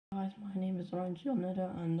guys, my name is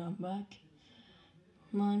Ranjanetta and I'm back.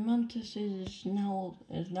 My mantis is now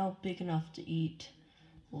big enough to eat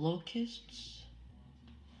locusts.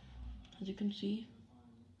 As you can see,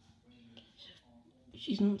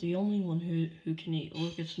 she's not the only one who can eat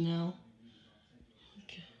locusts now.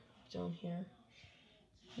 Okay, down here,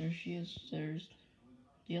 there she is. There's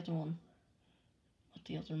the other one, not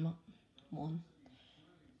the other one.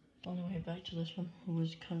 On the way back to this one, who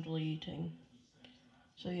was currently eating.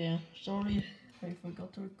 So yeah, sorry I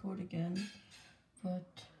forgot to record again, but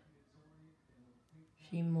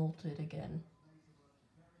she molted again.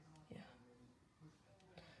 Yeah.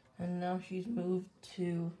 And now she's moved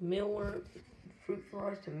to mealworm, fruit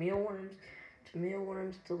flies to mealworms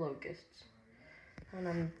to locusts. And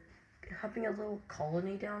I'm having a little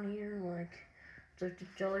colony down here, like there's the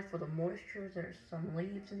jelly for the moisture, there's some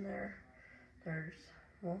leaves in there. There's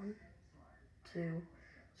 1, 2,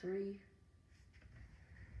 3.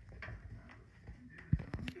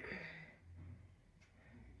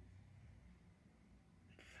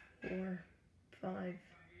 4, 5,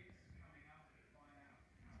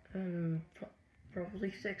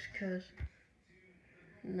 probably 6, cause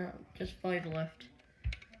no, just 5 left.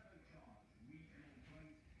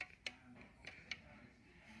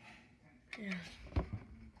 Yes.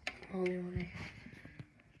 Anyway,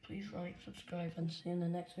 please like, subscribe, and see you in the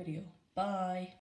next video. Bye.